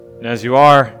And as you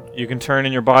are, you can turn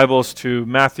in your Bibles to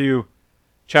Matthew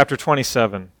chapter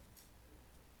 27.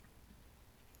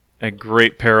 A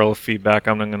great peril of feedback.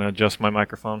 I'm going to adjust my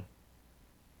microphone.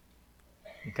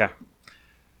 Okay.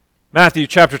 Matthew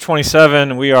chapter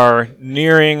 27. We are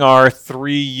nearing our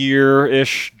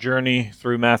 3-year-ish journey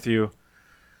through Matthew.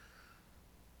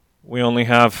 We only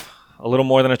have a little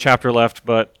more than a chapter left,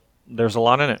 but there's a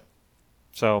lot in it.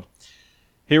 So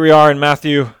here we are in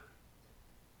Matthew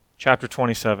chapter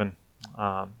 27.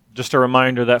 Just a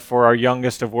reminder that for our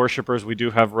youngest of worshipers, we do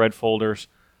have red folders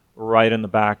right in the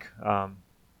back,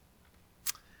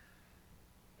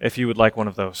 if you would like one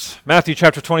of those. Matthew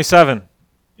chapter 27.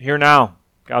 Hear now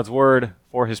God's word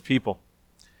for his people.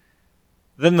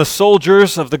 Then the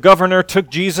soldiers of the governor took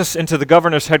Jesus into the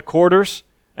governor's headquarters,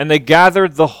 and they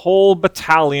gathered the whole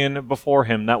battalion before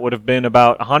him. That would have been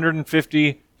about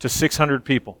 150 to 600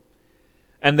 people.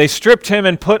 And they stripped him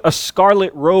and put a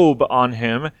scarlet robe on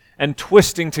him, and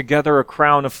twisting together a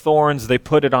crown of thorns, they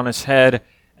put it on his head,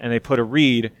 and they put a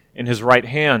reed in his right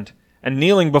hand. And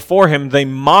kneeling before him, they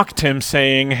mocked him,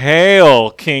 saying, "Hail,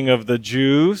 King of the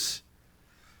Jews!"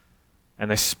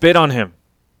 And they spit on him.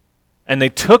 And they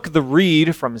took the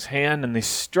reed from his hand, and they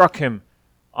struck him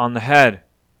on the head.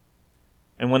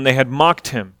 And when they had mocked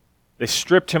him, they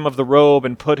stripped him of the robe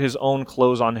and put his own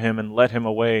clothes on him and led him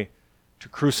away to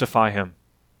crucify him.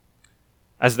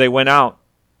 As they went out,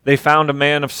 they found a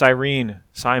man of Cyrene,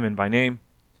 Simon by name.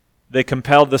 They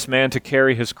compelled this man to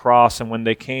carry his cross, and when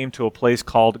they came to a place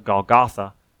called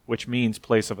Golgotha, which means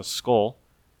place of a skull,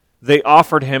 they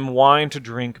offered him wine to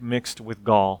drink mixed with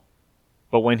gall.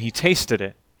 But when he tasted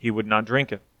it, he would not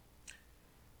drink it.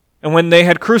 And when they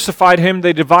had crucified him,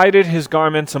 they divided his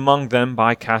garments among them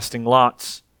by casting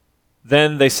lots.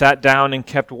 Then they sat down and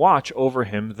kept watch over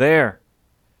him there.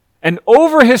 And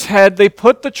over his head they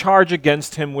put the charge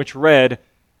against him which read,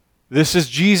 "This is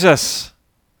Jesus,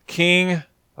 King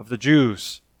of the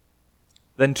Jews."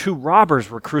 Then 2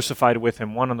 robbers were crucified with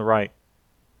him, one on the right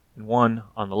and one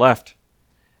on the left.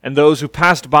 And those who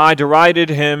passed by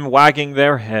derided him, wagging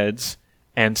their heads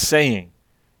and saying,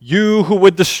 "You who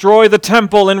would destroy the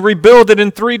temple and rebuild it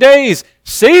in 3 days,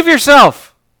 save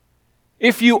yourself.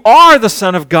 If you are the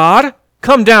Son of God,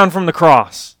 come down from the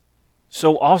cross."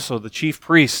 So also the chief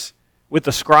priests with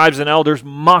the scribes and elders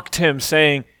mocked him,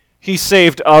 saying, "He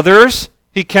saved others.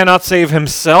 He cannot save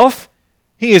himself.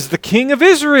 He is the King of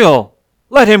Israel.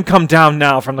 Let him come down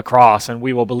now from the cross, and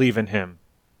we will believe in him.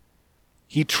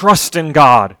 He trusts in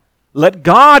God. Let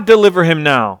God deliver him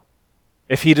now,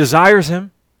 if he desires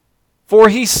him. For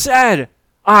he said,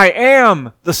 'I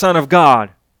am the Son of God.'"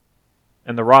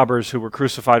 And the robbers who were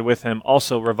crucified with him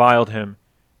also reviled him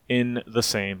in the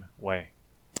same way.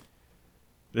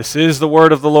 This is the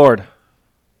word of the Lord.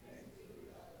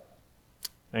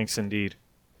 Thanks indeed.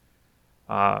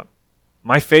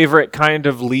 My favorite kind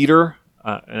of leader,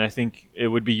 and I think it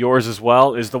would be yours as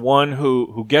well, is the one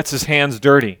who gets his hands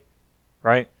dirty,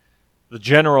 right? The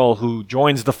general who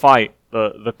joins the fight,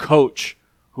 the coach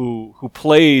who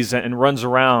plays and runs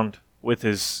around with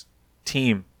his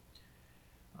team.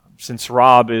 Since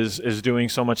Rob is doing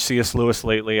so much C.S. Lewis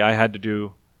lately, I had to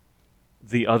do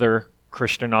the other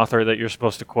Christian author that you're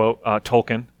supposed to quote,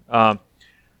 Tolkien.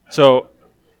 So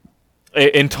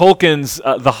in Tolkien's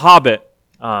The Hobbit,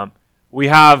 we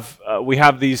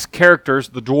have these characters,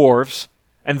 the dwarves,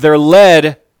 and they're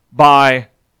led by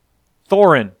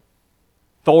Thorin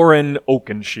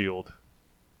Oakenshield.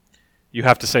 You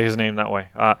have to say his name that way.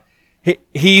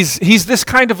 He's this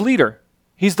kind of leader.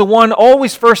 He's the one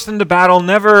always first into battle,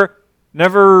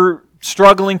 never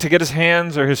struggling to get his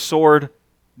hands or his sword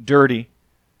dirty.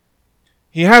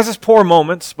 He has his poor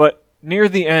moments, but near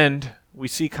the end, we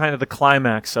see kind of the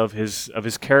climax of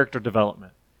his character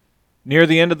development. Near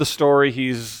the end of the story,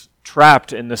 he's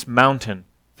trapped in this mountain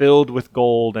filled with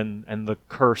gold and the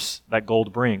curse that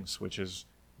gold brings, which is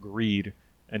greed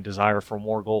and desire for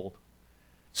more gold.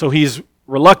 So he's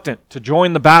reluctant to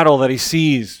join the battle that he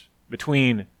sees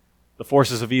between the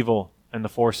forces of evil and the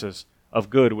forces of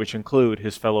good, which include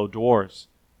his fellow dwarves.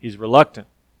 He's reluctant.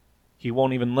 He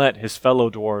won't even let his fellow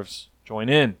dwarves join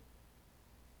in.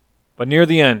 But near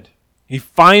the end, he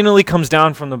finally comes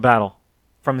down from the battle,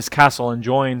 from his castle, and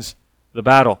joins the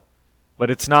battle.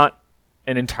 But it's not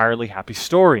an entirely happy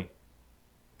story,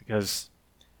 because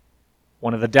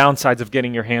one of the downsides of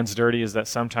getting your hands dirty is that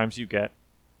sometimes you get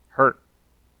hurt.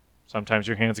 Sometimes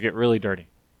your hands get really dirty.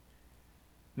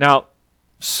 Now,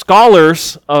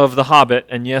 scholars of The Hobbit,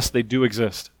 and yes, they do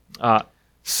exist,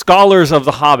 scholars of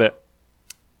The Hobbit,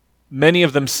 many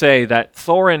of them say that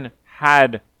Thorin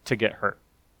had to get hurt.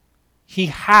 He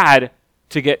had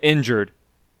to get injured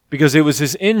because it was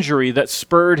his injury that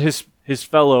spurred his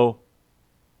fellow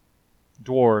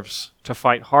dwarves to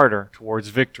fight harder towards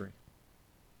victory.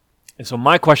 And so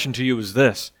my question to you is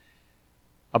this,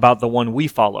 about the one we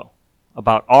follow,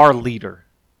 about our leader.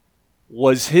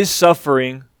 Was his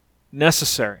suffering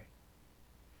necessary?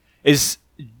 Is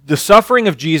the suffering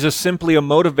of Jesus simply a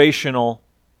motivational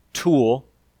tool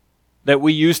that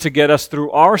we use to get us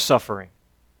through our suffering?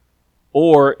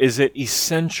 Or is it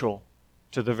essential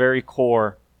to the very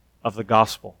core of the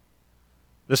gospel?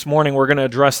 This morning we're going to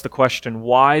address the question,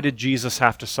 why did Jesus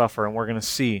have to suffer? And we're going to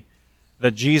see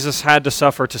that Jesus had to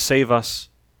suffer to save us.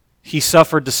 He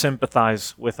suffered to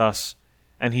sympathize with us,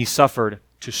 and he suffered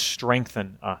to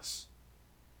strengthen us.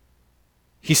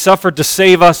 He suffered to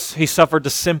save us, he suffered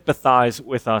to sympathize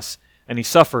with us, and he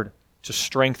suffered to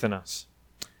strengthen us.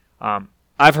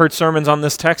 I've heard sermons on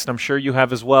this text, and I'm sure you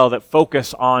have as well, that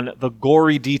focus on the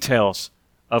gory details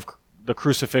of the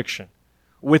crucifixion,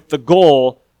 with the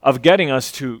goal of getting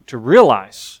us to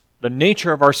realize the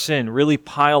nature of our sin, really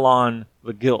pile on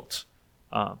the guilt.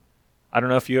 I don't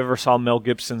know if you ever saw Mel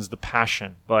Gibson's The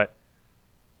Passion, but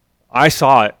I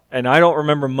saw it, and I don't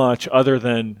remember much other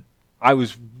than I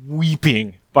was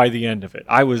weeping by the end of it.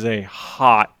 I was a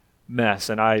hot mess,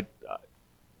 and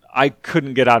I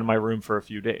couldn't get out of my room for a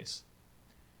few days.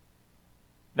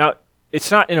 Now,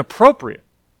 it's not inappropriate.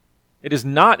 It is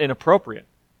not inappropriate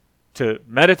to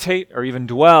meditate or even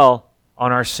dwell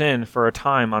on our sin for a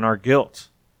time, on our guilt.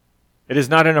 It is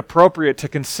not inappropriate to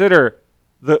consider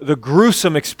the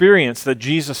gruesome experience that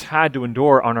Jesus had to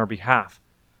endure on our behalf.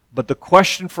 But the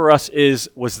question for us is,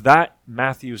 was that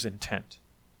Matthew's intent?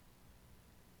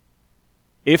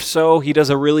 If so, he does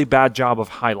a really bad job of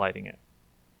highlighting it.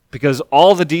 Because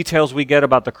all the details we get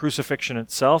about the crucifixion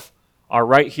itself are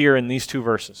right here in these two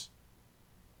verses.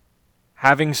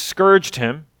 Having scourged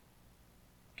him,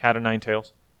 cat o' nine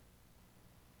tails,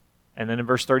 and then in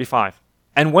verse 35,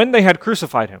 and when they had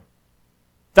crucified him.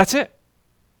 That's it.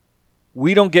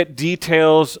 We don't get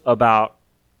details about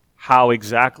how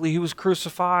exactly he was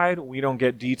crucified. We don't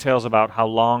get details about how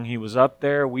long he was up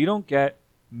there. We don't get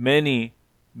many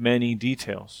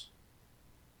details.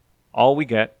 All we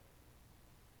get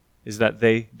is that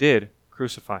they did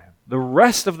crucify him. The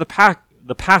rest of the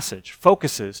passage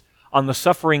focuses on the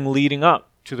suffering leading up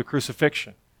to the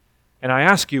crucifixion. And I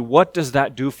ask you, what does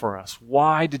that do for us?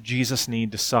 Why did Jesus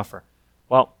need to suffer?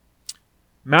 Well,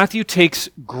 Matthew takes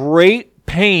great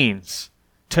pains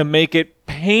to make it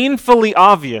painfully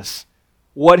obvious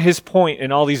what his point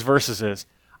in all these verses is.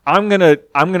 I'm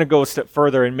gonna go a step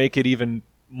further and make it even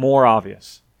more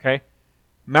obvious. Okay?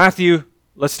 Matthew,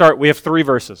 let's start. We have 3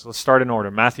 verses. Let's start in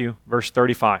order. Matthew, verse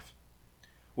 35.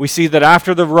 We see that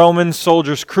after the Roman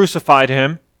soldiers crucified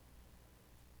him,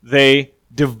 they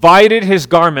divided his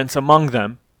garments among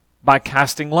them by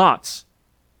casting lots.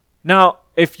 Now,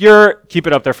 keep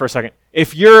it up there for a second.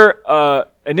 If you're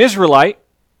an Israelite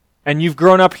and you've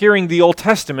grown up hearing the Old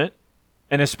Testament,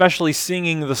 and especially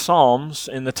singing the Psalms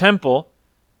in the temple,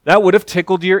 that would have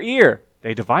tickled your ear.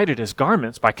 They divided his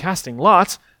garments by casting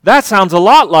lots. That sounds a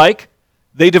lot like,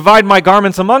 they divide my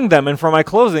garments among them, and for my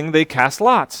clothing they cast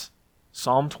lots.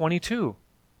 Psalm 22,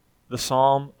 the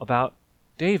psalm about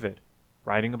David,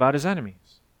 writing about his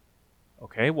enemies.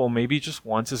 Okay, well maybe just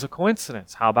once is a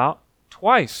coincidence. How about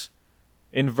twice?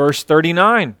 In verse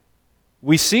 39,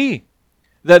 we see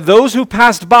that those who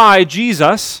passed by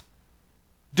Jesus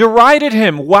derided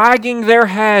him, wagging their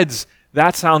heads.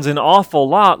 That sounds an awful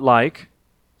lot like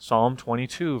Psalm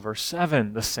 22, verse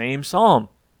 7, the same psalm.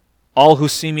 All who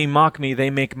see me mock me, they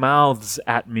make mouths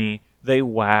at me, they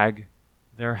wag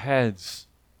their heads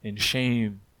in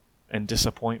shame and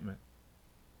disappointment.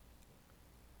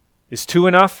 Is 2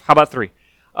 enough? How about 3?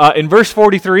 In verse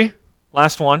 43,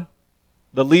 last one,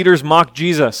 the leaders mock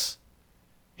Jesus.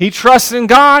 He trusts in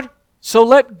God, so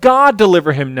let God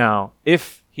deliver him now,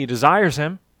 if he desires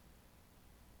him.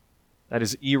 That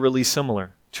is eerily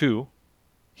similar to,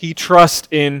 he trusts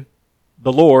in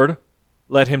the Lord,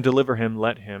 let him deliver him,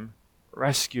 let him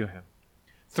rescue him.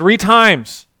 3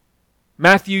 times,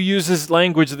 Matthew uses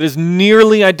language that is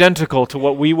nearly identical to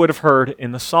what we would have heard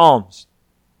in the Psalms.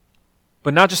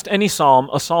 But not just any psalm,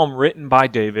 a psalm written by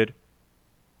David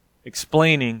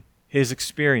explaining his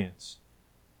experience.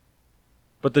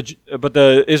 But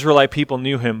the Israelite people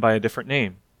knew him by a different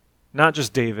name. Not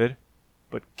just David,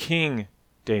 but King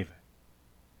David.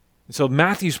 And so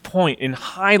Matthew's point in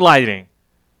highlighting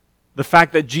the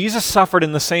fact that Jesus suffered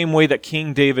in the same way that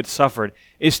King David suffered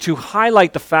is to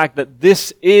highlight the fact that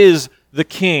this is the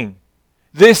King.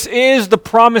 This is the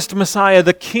promised Messiah,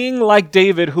 the King like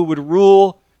David who would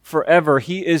rule forever.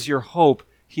 He is your hope.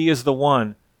 He is the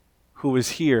one who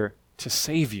is here to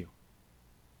save you.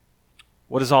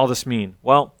 What does all this mean?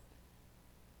 Well,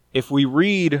 if we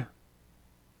read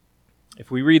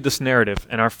this narrative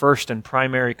and our first and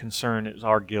primary concern is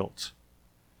our guilt,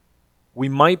 we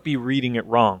might be reading it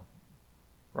wrong,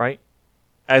 right?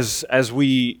 As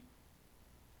we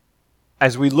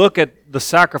look at the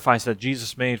sacrifice that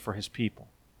Jesus made for his people,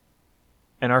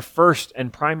 and our first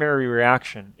and primary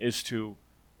reaction is to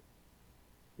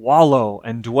wallow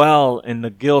and dwell in the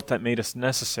guilt that made us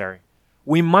necessary,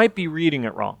 we might be reading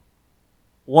it wrong.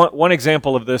 One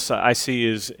example of this I see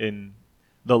is in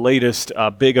the latest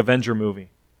big Avenger movie,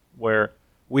 where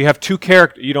we have two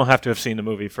characters. You don't have to have seen the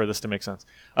movie for this to make sense.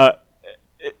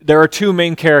 There are two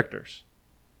main characters.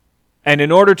 And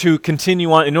in order to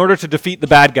continue on, in order to defeat the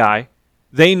bad guy,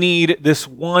 they need this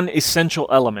one essential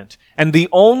element. And the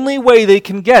only way they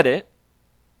can get it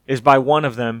is by one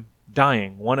of them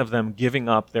dying, one of them giving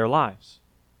up their lives.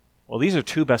 Well, these are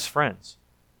two best friends.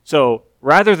 So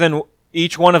rather than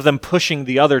each one of them pushing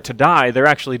the other to die, they're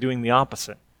actually doing the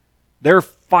opposite. They're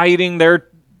fighting, they're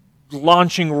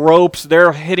launching ropes,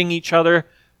 they're hitting each other,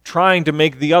 trying to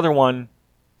make the other one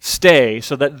stay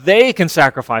so that they can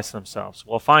sacrifice themselves.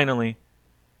 Well, finally,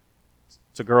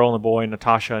 it's a girl and a boy,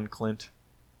 Natasha and Clint.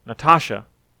 Natasha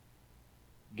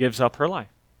gives up her life.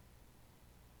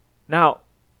 Now,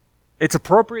 it's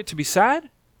appropriate to be sad.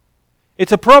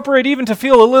 It's appropriate even to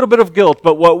feel a little bit of guilt,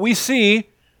 but what we see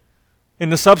in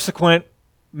the subsequent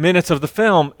minutes of the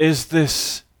film is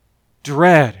this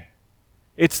dread.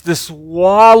 It's this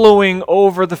wallowing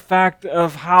over the fact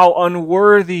of how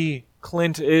unworthy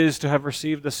Clint is to have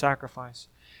received the sacrifice.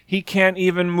 He can't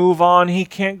even move on. He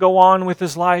can't go on with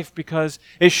his life because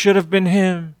it should have been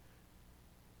him.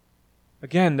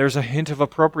 Again, there's a hint of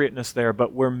appropriateness there,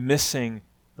 but we're missing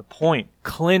the point.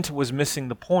 Clint was missing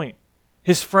the point.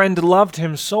 His friend loved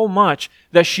him so much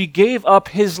that she gave up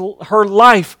her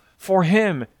life for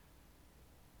him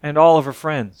and all of her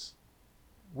friends.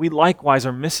 We likewise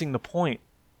are missing the point.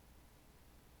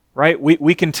 Right?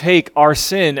 We can take our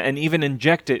sin and even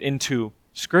inject it into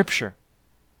Scripture.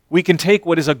 We can take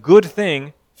what is a good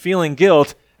thing, feeling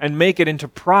guilt, and make it into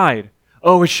pride.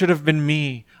 Oh, it should have been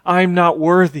me. I'm not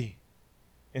worthy.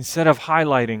 Instead of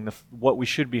highlighting what we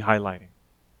should be highlighting.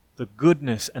 The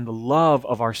goodness and the love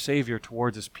of our Savior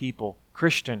towards His people.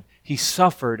 Christian, He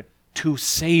suffered to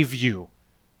save you.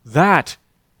 That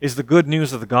is the good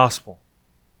news of the gospel.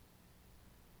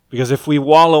 Because if we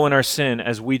wallow in our sin,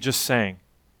 as we just sang,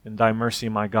 in Thy mercy,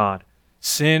 my God,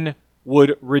 sin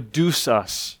would reduce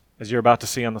us, as you're about to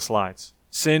see on the slides.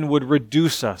 Sin would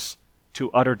reduce us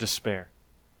to utter despair.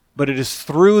 But it is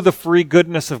through the free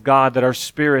goodness of God that our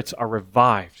spirits are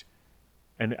revived.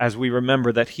 And as we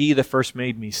remember that He that first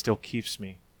made me still keeps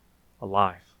me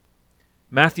alive.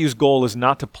 Matthew's goal is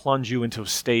not to plunge you into a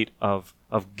state of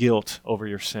guilt over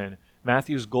your sin.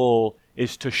 Matthew's goal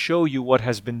is to show you what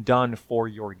has been done for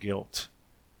your guilt.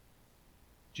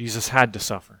 Jesus had to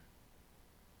suffer.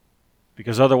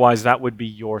 Because otherwise that would be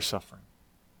your suffering.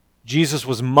 Jesus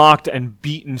was mocked and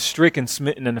beaten, stricken,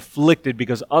 smitten, and afflicted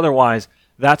because otherwise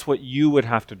that's what you would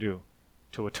have to do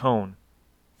to atone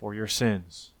for your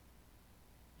sins.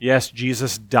 Yes,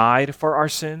 Jesus died for our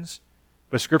sins,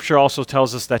 but Scripture also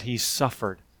tells us that He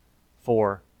suffered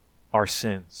for our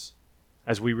sins.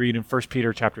 As we read in 1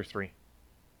 Peter chapter 3.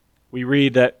 We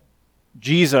read that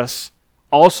Jesus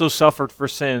also suffered for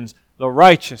sins, the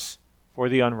righteous for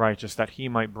the unrighteous, that He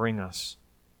might bring us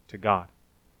to God.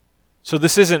 So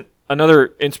this isn't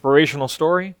another inspirational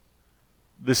story.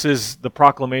 This is the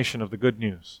proclamation of the good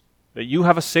news, that you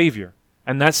have a Savior,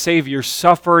 and that Savior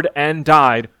suffered and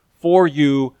died for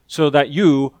you so that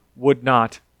you would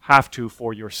not have to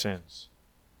for your sins.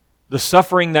 The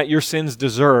suffering that your sins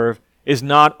deserve is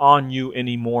not on you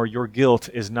anymore. Your guilt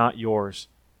is not yours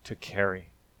to carry.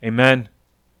 Amen?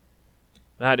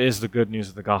 That is the good news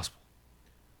of the gospel.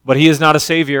 But He is not a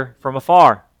Savior from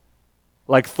afar.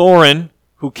 Like Thorin,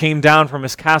 who came down from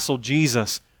his castle,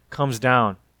 Jesus comes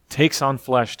down, takes on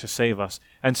flesh to save us.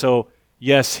 And so,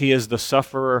 yes, He is the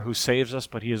sufferer who saves us,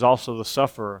 but He is also the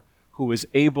sufferer who is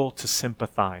able to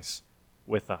sympathize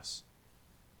with us.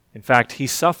 In fact, He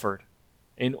suffered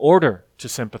in order to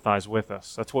sympathize with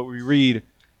us. That's what we read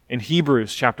in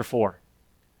Hebrews chapter 4.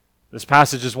 This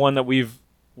passage is one that we've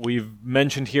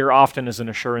mentioned here often as an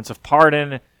assurance of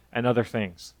pardon and other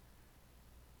things.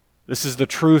 This is the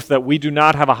truth that we do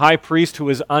not have a high priest who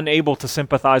is unable to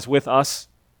sympathize with us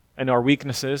and our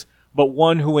weaknesses, but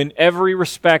one who in every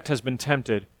respect has been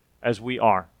tempted as we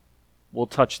are. We'll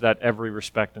touch that every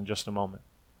respect in just a moment.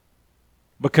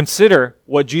 But consider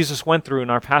what Jesus went through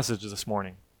in our passage this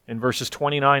morning in verses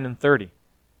 29 and 30.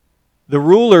 The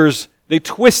rulers, they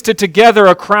twisted together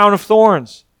a crown of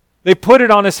thorns. They put it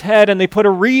on his head, and they put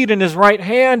a reed in his right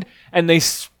hand, and they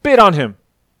spit on him.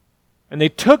 And they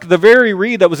took the very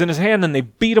reed that was in his hand, and they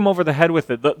beat him over the head with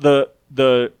it.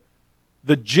 The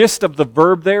gist of the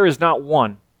verb there is not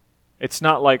one. It's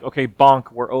not like, okay,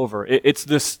 bonk, we're over. It's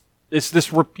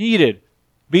this repeated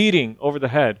beating over the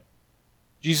head.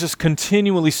 Jesus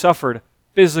continually suffered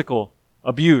physical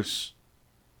abuse.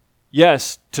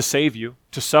 Yes, to save you,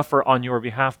 to suffer on your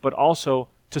behalf, but also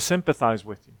to sympathize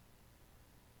with you.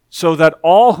 So that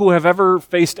all who have ever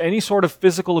faced any sort of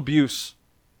physical abuse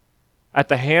at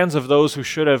the hands of those who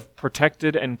should have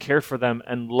protected and cared for them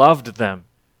and loved them,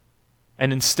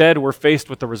 and instead were faced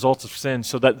with the results of sin,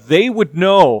 so that they would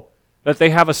know that they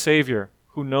have a Savior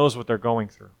who knows what they're going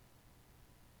through.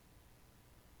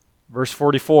 Verse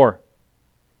 44,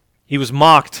 he was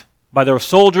mocked by the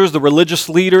soldiers, the religious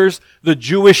leaders, the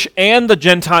Jewish and the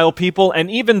Gentile people,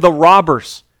 and even the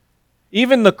robbers.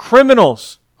 Even the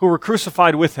criminals who were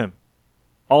crucified with him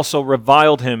also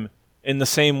reviled him in the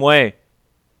same way.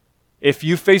 If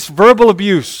you face verbal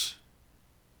abuse,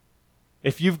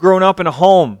 if you've grown up in a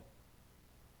home,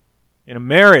 in a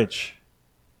marriage,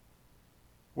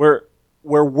 where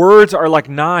words are like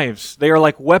knives, they are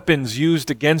like weapons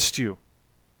used against you.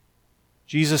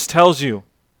 Jesus tells you,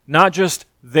 not just,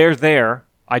 they're there,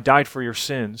 I died for your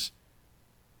sins.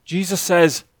 Jesus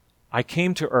says, I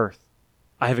came to earth.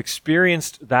 I have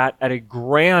experienced that at a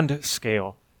grand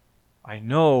scale. I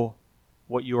know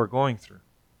what you are going through.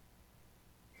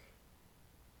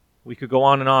 We could go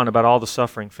on and on about all the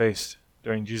suffering faced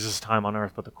during Jesus' time on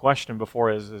earth, but the question before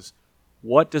us is,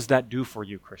 what does that do for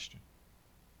you, Christian?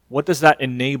 What does that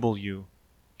enable you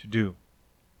to do?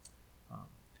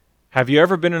 Have you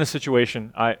ever been in a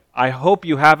situation, I hope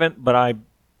you haven't, but I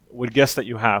would guess that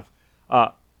you have,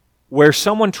 where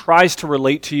someone tries to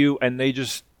relate to you and they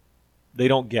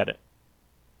don't get it?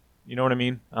 You know what I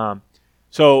mean?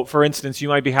 So, for instance, you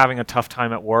might be having a tough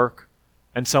time at work,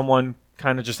 and someone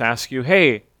kind of just asks you,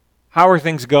 hey, how are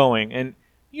things going? And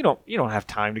you don't have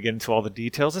time to get into all the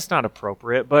details. It's not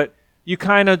appropriate, but you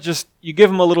kind of you give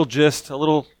them a little gist, a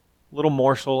little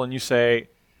morsel, and you say,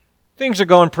 things are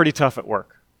going pretty tough at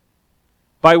work.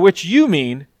 By which you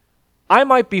mean, I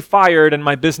might be fired and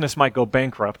my business might go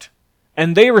bankrupt.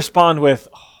 And they respond with,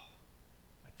 oh,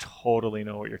 I totally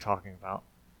know what you're talking about.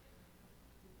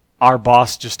 Our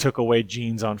boss just took away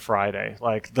jeans on Friday.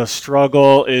 Like, the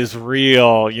struggle is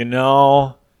real, you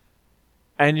know?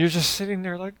 And you're just sitting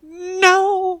there like,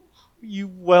 no, you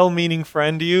well-meaning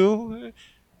friend, you.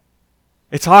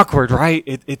 It's awkward, right?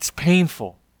 It's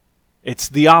painful. It's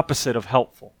the opposite of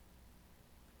helpful.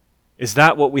 Is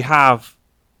that what we have?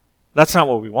 That's not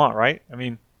what we want, right? I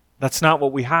mean, that's not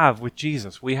what we have with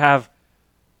Jesus. We have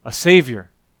a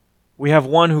Savior. We have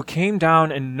one who came down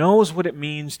and knows what it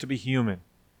means to be human.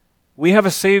 We have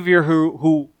a Savior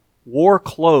who wore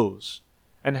clothes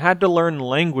and had to learn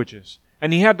languages,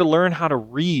 and he had to learn how to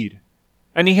read,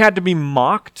 and he had to be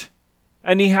mocked,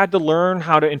 and he had to learn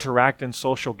how to interact in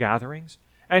social gatherings,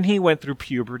 and he went through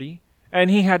puberty, and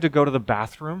he had to go to the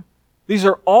bathroom. These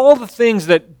are all the things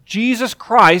that Jesus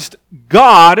Christ,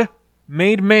 God,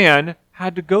 made man,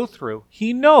 had to go through.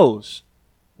 He knows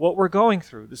what we're going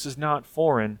through. This is not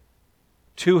foreign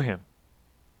to him.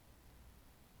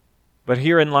 But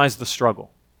herein lies the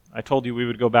struggle. I told you we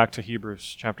would go back to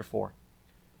Hebrews chapter 4.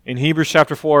 In Hebrews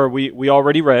chapter 4, we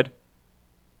already read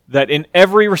that in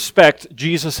every respect,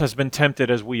 Jesus has been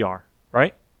tempted as we are,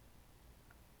 right?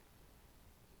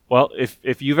 Well,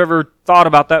 if you've ever thought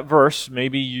about that verse,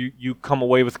 maybe you come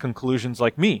away with conclusions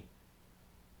like me.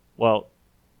 Well,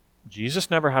 Jesus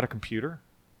never had a computer.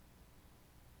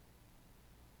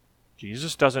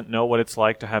 Jesus doesn't know what it's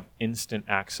like to have instant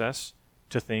access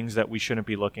to things that we shouldn't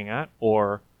be looking at,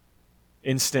 or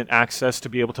instant access to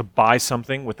be able to buy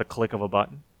something with the click of a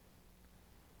button.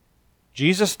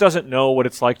 Jesus doesn't know what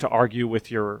it's like to argue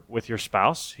with your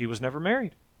spouse. He was never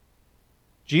married.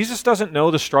 Jesus doesn't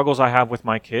know the struggles I have with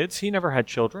my kids. He never had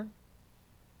children.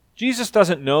 Jesus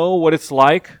doesn't know what it's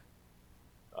like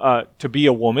to be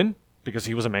a woman, because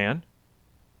he was a man.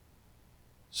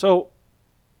 So,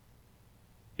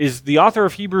 is the author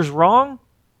of Hebrews wrong?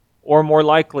 Or more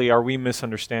likely, are we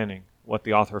misunderstanding what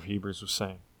the author of Hebrews was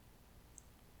saying?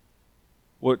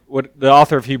 What the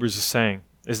author of Hebrews is saying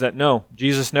is that no,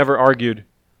 Jesus never argued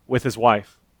with his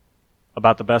wife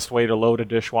about the best way to load a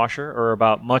dishwasher or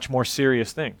about much more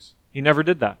serious things. He never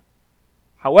did that.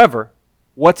 However,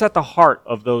 what's at the heart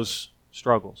of those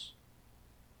struggles?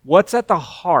 What's at the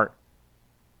heart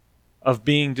of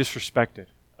being disrespected,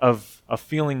 of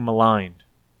feeling maligned?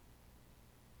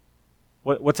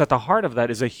 What's at the heart of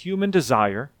that is a human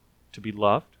desire to be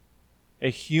loved, a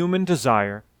human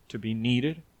desire to be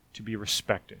needed, to be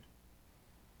respected.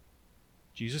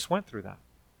 Jesus went through that,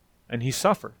 and he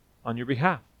suffered on your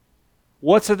behalf.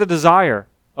 What's at the desire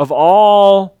of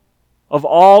all of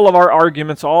our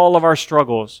arguments, all of our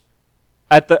struggles?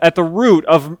 At the root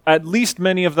of at least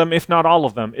many of them, if not all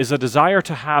of them, is a desire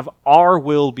to have our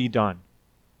will be done.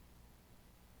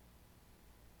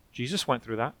 Jesus went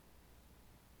through that.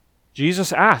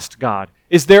 Jesus asked God,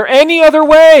 is there any other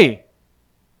way?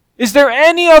 Is there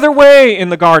any other way in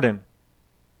the garden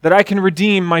that I can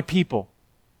redeem my people?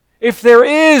 If there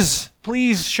is,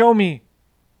 please show me.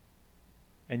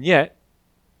 And yet,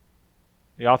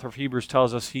 the author of Hebrews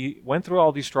tells us he went through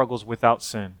all these struggles without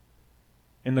sin.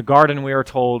 In the garden, we are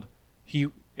told, he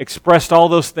expressed all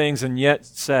those things and yet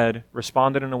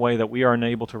responded in a way that we are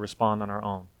unable to respond on our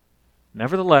own.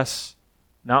 Nevertheless,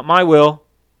 not my will,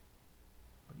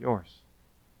 but yours.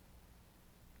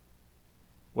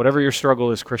 Whatever your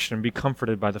struggle is, Christian, be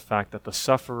comforted by the fact that the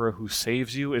sufferer who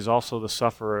saves you is also the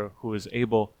sufferer who is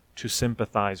able to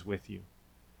sympathize with you.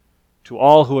 To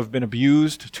all who have been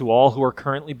abused, to all who are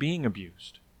currently being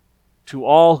abused, to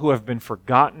all who have been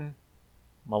forgotten,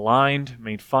 maligned,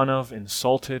 made fun of,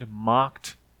 insulted,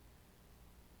 mocked,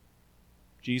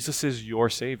 Jesus is your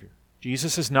Savior.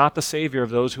 Jesus is not the Savior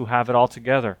of those who have it all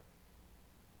together.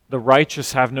 The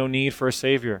righteous have no need for a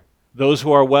Savior. Those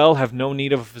who are well have no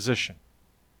need of a physician.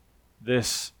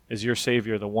 This is your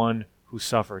Savior, the one who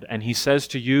suffered. And he says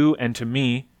to you and to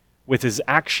me, with his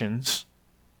actions,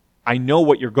 I know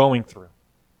what you're going through.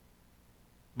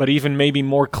 But even maybe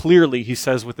more clearly, he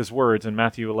says with his words in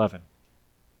Matthew 11,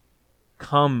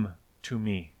 come to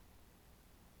me.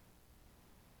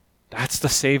 That's the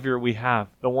Savior we have,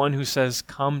 the one who says,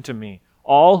 come to me,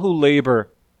 all who labor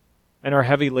and are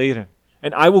heavy laden,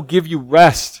 and I will give you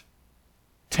rest.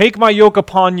 Take my yoke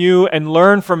upon you and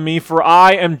learn from me, for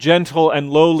I am gentle and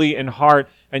lowly in heart,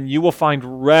 and you will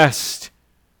find rest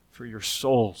for your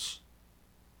souls.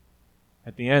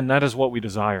 At the end, that is what we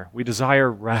desire. We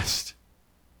desire rest.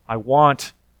 I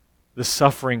want the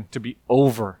suffering to be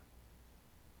over.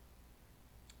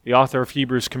 The author of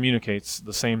Hebrews communicates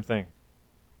the same thing.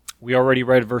 We already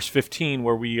read verse 15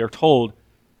 where we are told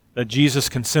that Jesus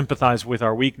can sympathize with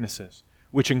our weaknesses,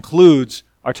 which includes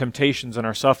our temptations and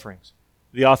our sufferings.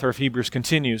 The author of Hebrews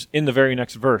continues in the very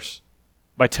next verse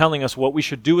by telling us what we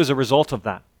should do as a result of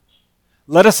that.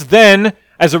 Let us then,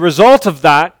 as a result of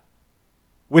that,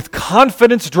 with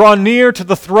confidence draw near to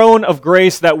the throne of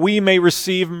grace that we may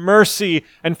receive mercy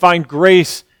and find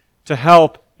grace to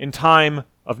help in time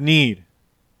of need.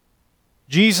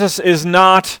 Jesus is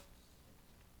not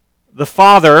the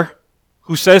father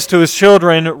who says to his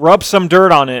children, rub some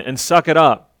dirt on it and suck it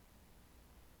up.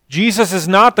 Jesus is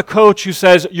not the coach who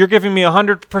says, you're giving me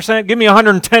 100%, give me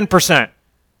 110%.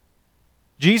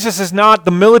 Jesus is not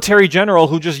the military general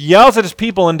who just yells at his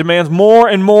people and demands more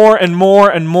and more and more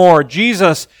and more.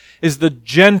 Jesus is the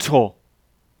gentle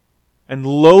and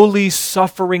lowly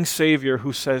suffering Savior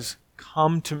who says,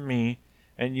 come to me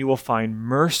and you will find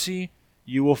mercy,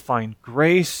 you will find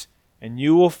grace, and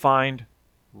you will find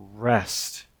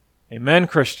rest. Amen,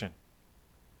 Christian.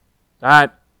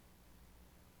 That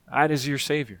is your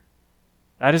Savior.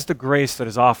 That is the grace that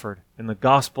is offered in the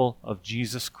gospel of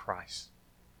Jesus Christ.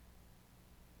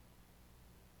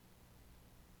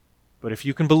 But if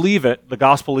you can believe it, the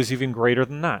gospel is even greater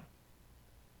than that.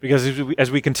 Because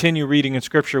as we continue reading in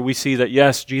Scripture, we see that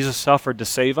yes, Jesus suffered to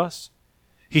save us.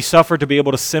 He suffered to be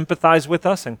able to sympathize with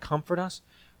us and comfort us.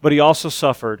 But he also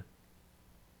suffered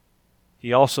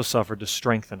to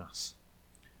strengthen us.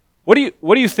 What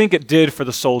do you think it did for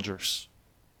the soldiers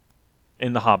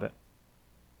in The Hobbit?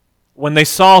 When they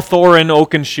saw Thorin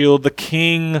Oakenshield, the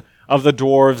king of the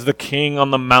dwarves, the king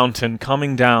on the mountain,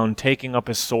 coming down, taking up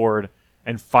his sword,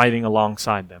 and fighting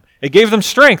alongside them. It gave them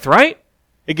strength, right?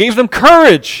 It gave them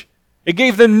courage. It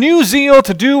gave them new zeal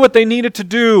to do what they needed to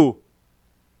do.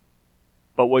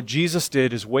 But what Jesus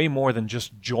did is way more than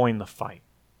just join the fight.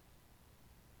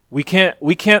 We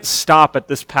can't stop at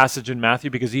this passage in Matthew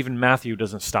because even Matthew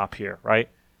doesn't stop here, right?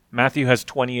 Matthew has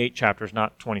 28 chapters,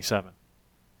 not 27.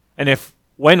 And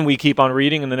when we keep on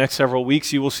reading in the next several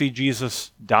weeks, you will see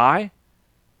Jesus die,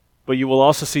 but you will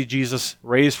also see Jesus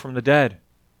raised from the dead.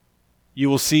 You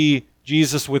will see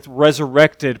Jesus with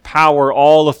resurrected power,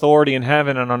 all authority in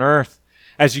heaven and on earth.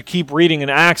 As you keep reading in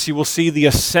Acts, you will see the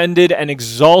ascended and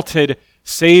exalted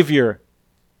Savior.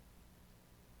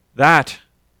 That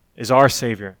is our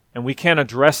Savior. And we can't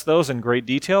address those in great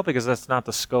detail because that's not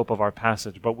the scope of our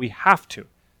passage. But we have to.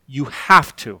 You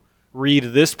have to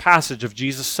read this passage of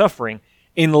Jesus' suffering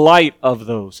in light of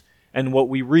those. And what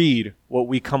we read, what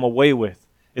we come away with,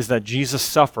 is that Jesus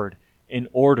suffered in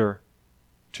order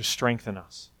to strengthen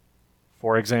us.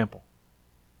 For example,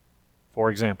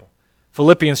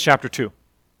 Philippians chapter 2.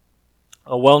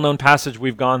 a well-known passage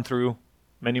we've gone through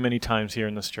many, many times here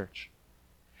in this church.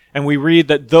 And we read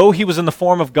that though he was in the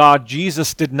form of God,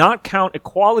 Jesus did not count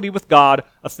equality with God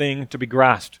a thing to be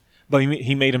grasped, but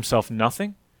he made himself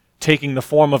nothing, taking the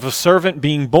form of a servant,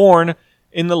 being born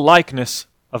in the likeness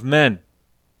of men.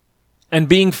 And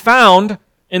being found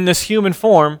in this human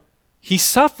form, he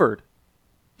suffered.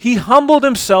 He humbled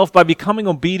himself by becoming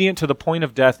obedient to the point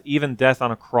of death, even death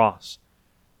on a cross.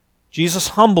 Jesus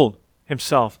humbled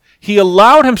himself. He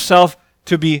allowed himself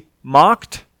to be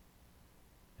mocked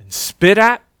and spit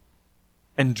at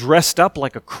and dressed up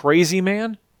like a crazy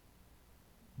man,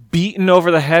 beaten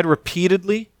over the head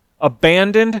repeatedly,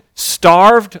 abandoned,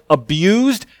 starved,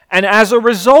 abused, and as a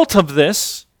result of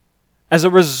this, as a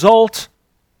result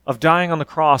of dying on the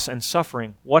cross and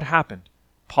suffering, what happened?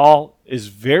 Paul is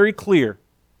very clear.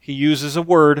 He uses a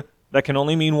word that can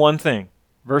only mean one thing.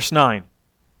 Verse 9.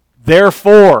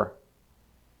 Therefore.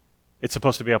 It's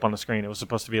supposed to be up on the screen. It was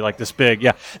supposed to be like this big.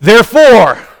 Yeah.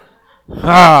 Therefore.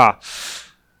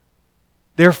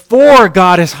 Therefore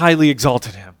God has highly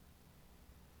exalted him.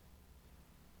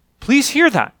 Please hear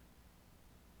that.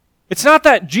 It's not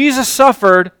that Jesus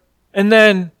suffered and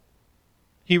then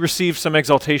he received some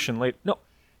exaltation later. No.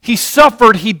 He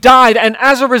suffered, he died, and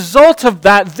as a result of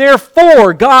that,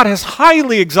 therefore, God has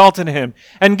highly exalted him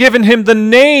and given him the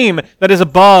name that is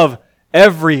above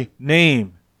every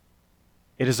name.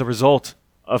 It is a result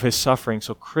of his suffering.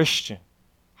 So, Christian,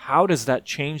 how does that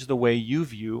change the way you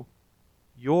view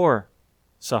your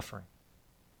suffering?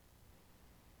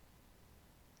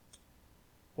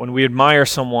 When we admire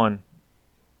someone,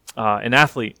 an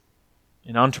athlete,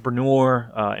 an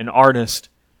entrepreneur, an artist,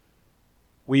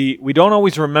 we don't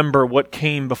always remember what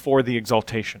came before the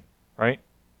exaltation, right?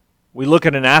 We look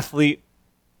at an athlete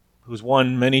who's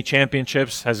won many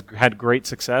championships, has had great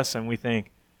success, and we think,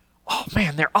 oh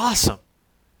man, they're awesome.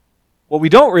 What we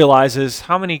don't realize is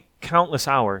how many countless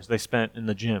hours they spent in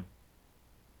the gym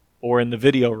or in the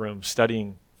video room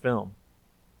studying film.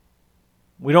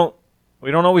 We don't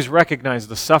always recognize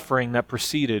the suffering that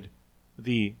preceded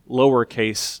the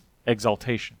lowercase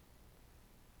exaltation.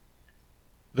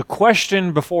 The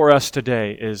question before us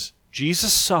today is,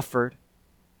 Jesus suffered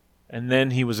and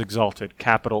then he was exalted,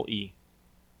 capital E.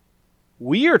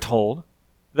 We are told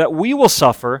that we will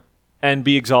suffer and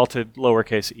be exalted,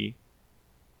 lowercase e.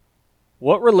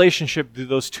 What relationship do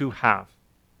those two have?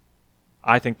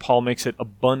 I think Paul makes it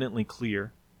abundantly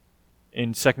clear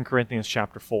in 2 Corinthians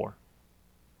chapter 4,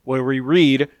 where we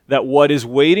read that what is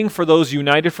waiting for those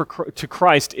united to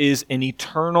Christ is an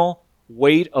eternal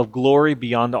weight of glory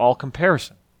beyond all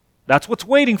comparison. That's what's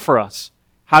waiting for us.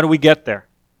 How do we get there?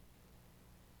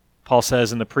 Paul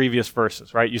says in the previous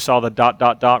verses, right? You saw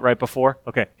the ... right before?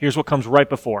 Okay, here's what comes right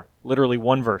before. Literally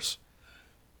one verse.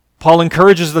 Paul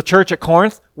encourages the church at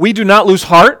Corinth, we do not lose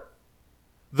heart.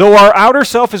 Though our outer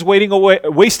self is wasting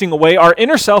away, our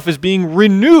inner self is being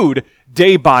renewed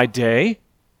day by day.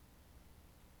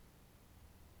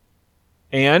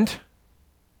 And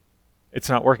it's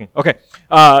not working. Okay.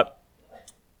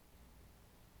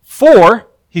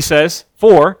 He says,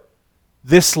 for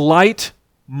this light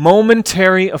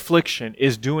momentary affliction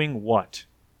is doing what?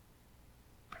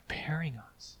 Preparing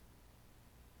us.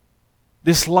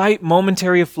 This light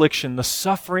momentary affliction, the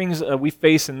sufferings we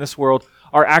face in this world,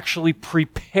 are actually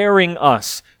preparing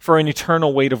us for an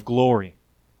eternal weight of glory.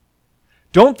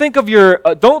 Don't think of your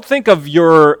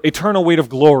eternal weight of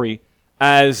glory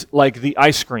as like the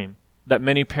ice cream that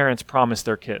many parents promise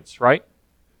their kids, right?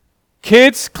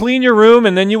 Kids, clean your room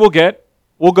and then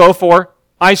we'll go for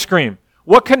ice cream.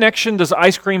 What connection does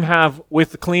ice cream have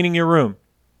with cleaning your room?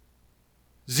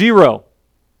 Zero.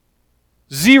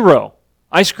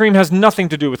 Ice cream has nothing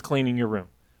to do with cleaning your room.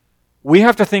 We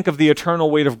have to think of the eternal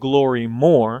weight of glory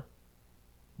more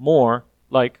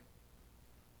like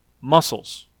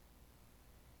muscles.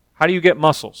 How do you get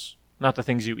muscles? Not the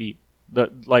things you eat.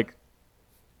 The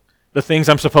things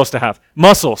I'm supposed to have.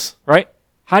 Muscles, right?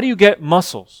 How do you get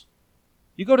muscles?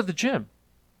 You go to the gym.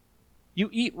 You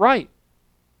eat right.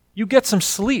 You get some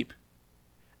sleep.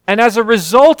 And as a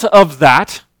result of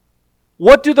that,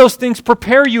 what do those things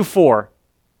prepare you for?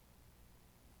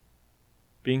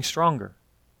 Being stronger,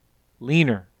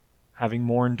 leaner, having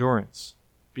more endurance,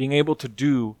 being able to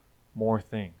do more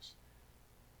things.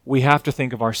 We have to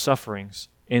think of our sufferings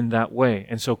in that way.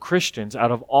 And so Christians,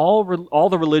 out of all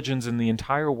the religions in the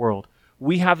entire world,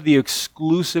 we have the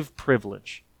exclusive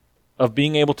privilege of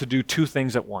being able to do two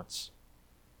things at once.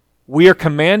 We are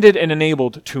commanded and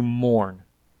enabled to mourn,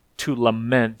 to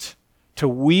lament, to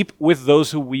weep with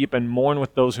those who weep and mourn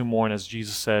with those who mourn, as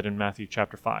Jesus said in Matthew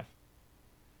chapter 5.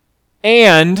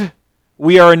 And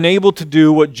we are enabled to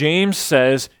do what James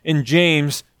says in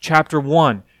James chapter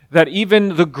 1, that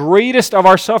even the greatest of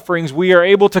our sufferings we are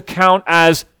able to count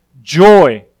as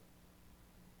joy.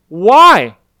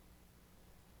 Why?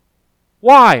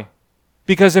 Why?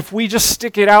 Because if we just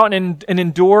stick it out and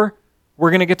endure,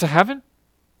 we're going to get to heaven?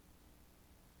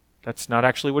 That's not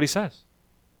actually what he says.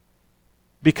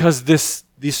 Because this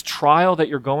trial that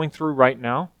you're going through right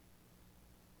now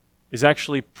is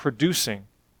actually producing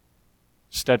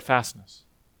steadfastness.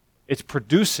 It's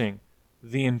producing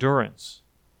the endurance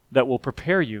that will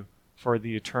prepare you for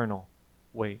the eternal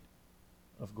weight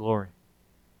of glory.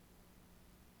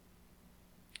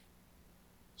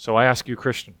 So I ask you,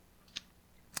 Christian,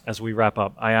 as we wrap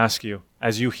up, I ask you,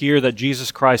 as you hear that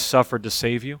Jesus Christ suffered to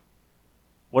save you,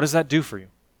 what does that do for you?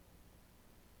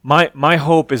 My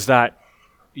hope is that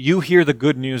you hear the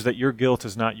good news that your guilt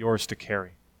is not yours to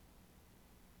carry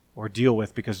or deal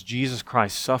with, because Jesus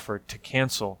Christ suffered to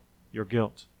cancel your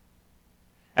guilt.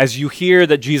 As you hear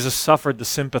that Jesus suffered to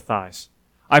sympathize,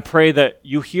 I pray that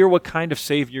you hear what kind of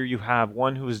Savior you have,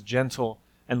 one who is gentle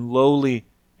and lowly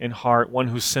in heart, one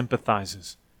who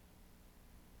sympathizes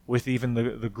with even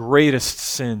the greatest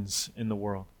sins in the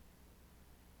world.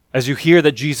 As you hear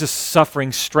that Jesus'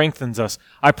 suffering strengthens us,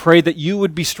 I pray that you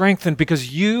would be strengthened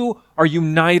because you are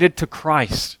united to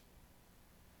Christ.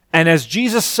 And as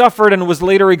Jesus suffered and was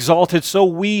later exalted, so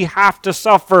we have to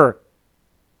suffer.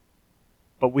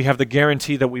 But we have the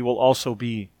guarantee that we will also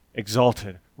be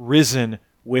exalted, risen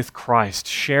with Christ,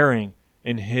 sharing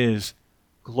in His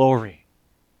glory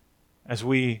as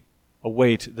we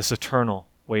await this eternal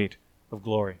weight of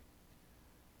glory.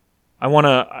 I want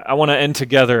to end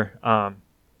together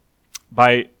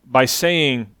by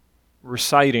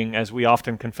reciting, as we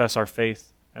often confess our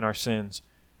faith and our sins.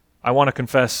 I want to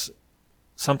confess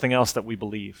something else that we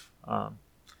believe.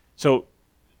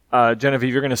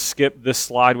 Genevieve, you're going to skip this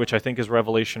slide, which I think is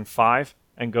Revelation 5,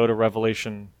 and go to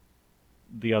Revelation,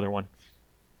 the other one.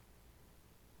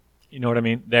 You know what I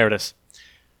mean? There it is.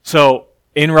 So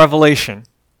in Revelation,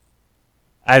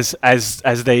 as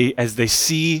they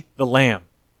see the Lamb,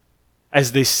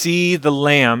 as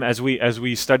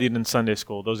we studied in Sunday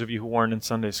school, those of you who weren't in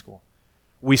Sunday school,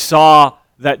 we saw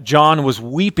that John was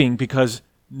weeping because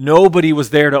nobody was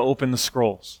there to open the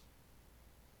scrolls.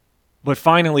 But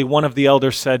finally, one of the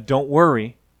elders said, "Don't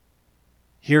worry,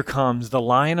 here comes the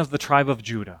Lion of the tribe of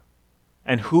Judah."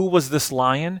 And who was this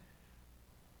lion?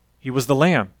 He was the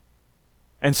Lamb.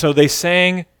 And so they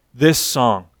sang this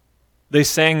song. They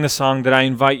sang the song that I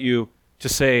invite you to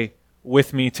say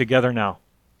with me together now.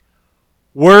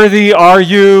 "Worthy are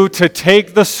you to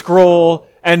take the scroll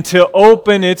and to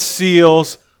open its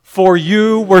seals, for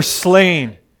you were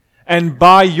slain, and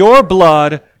by your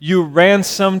blood you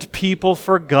ransomed people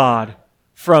for God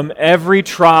from every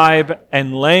tribe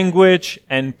and language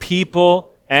and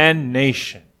people and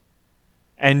nation.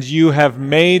 And you have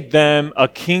made them a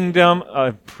kingdom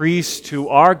of priests to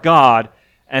our God,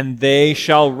 and they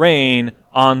shall reign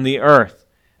on the earth."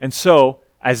 And so,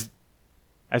 as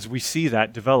we see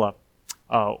that develop,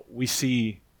 we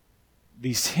see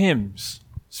these hymns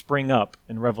spring up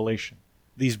in Revelation,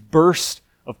 these bursts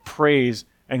of praise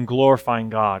and glorifying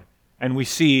God. And we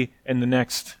see in the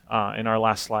next, in our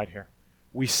last slide here,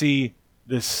 we see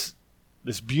this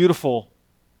beautiful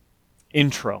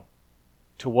intro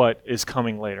to what is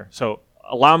coming later. So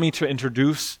allow me to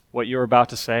introduce what you're about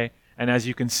to say. And as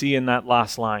you can see in that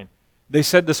last line, they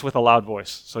said this with a loud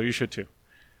voice, so you should too.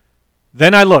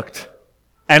 "Then I looked,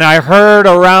 and I heard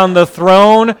around the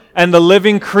throne and the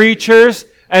living creatures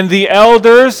and the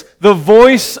elders the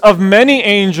voice of many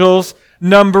angels,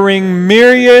 numbering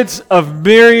myriads of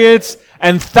myriads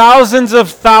and thousands of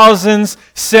thousands,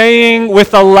 saying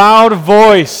with a loud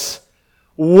voice,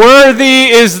 'Worthy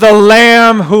is the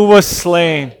Lamb who was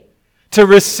slain to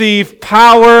receive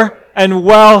power and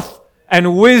wealth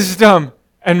and wisdom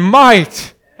and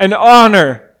might and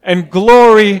honor and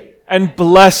glory and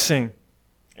blessing.'"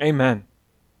 Amen.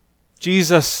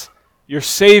 Jesus, your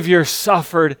Savior,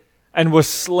 suffered and was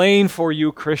slain for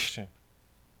you, Christian.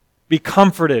 Be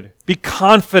comforted, be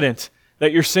confident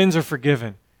that your sins are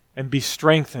forgiven, and be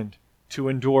strengthened to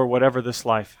endure whatever this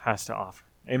life has to offer.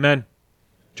 Amen.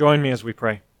 Join me as we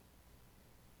pray.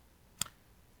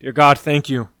 Dear God, thank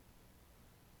you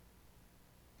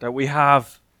that we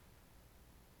have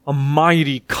a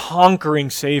mighty, conquering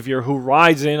Savior who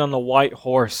rides in on the white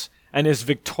horse and is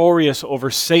victorious over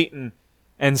Satan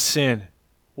and sin.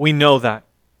 We know that.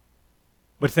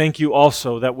 But thank you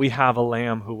also that we have a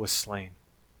Lamb who was slain.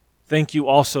 Thank you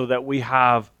also that we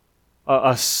have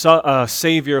a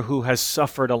Savior who has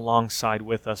suffered alongside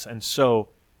with us, and so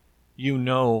you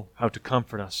know how to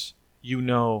comfort us. You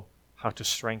know how to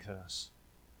strengthen us.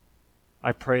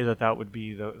 I pray that that would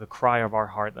be the cry of our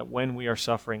heart, that when we are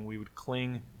suffering, we would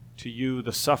cling to you,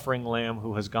 the suffering Lamb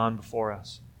who has gone before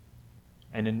us.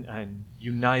 And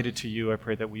united to you, I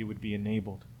pray that we would be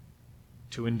enabled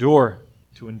to endure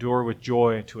with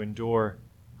joy, to endure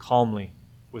calmly,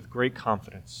 with great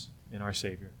confidence in our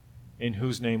Savior, in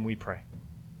whose name we pray.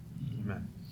 Amen.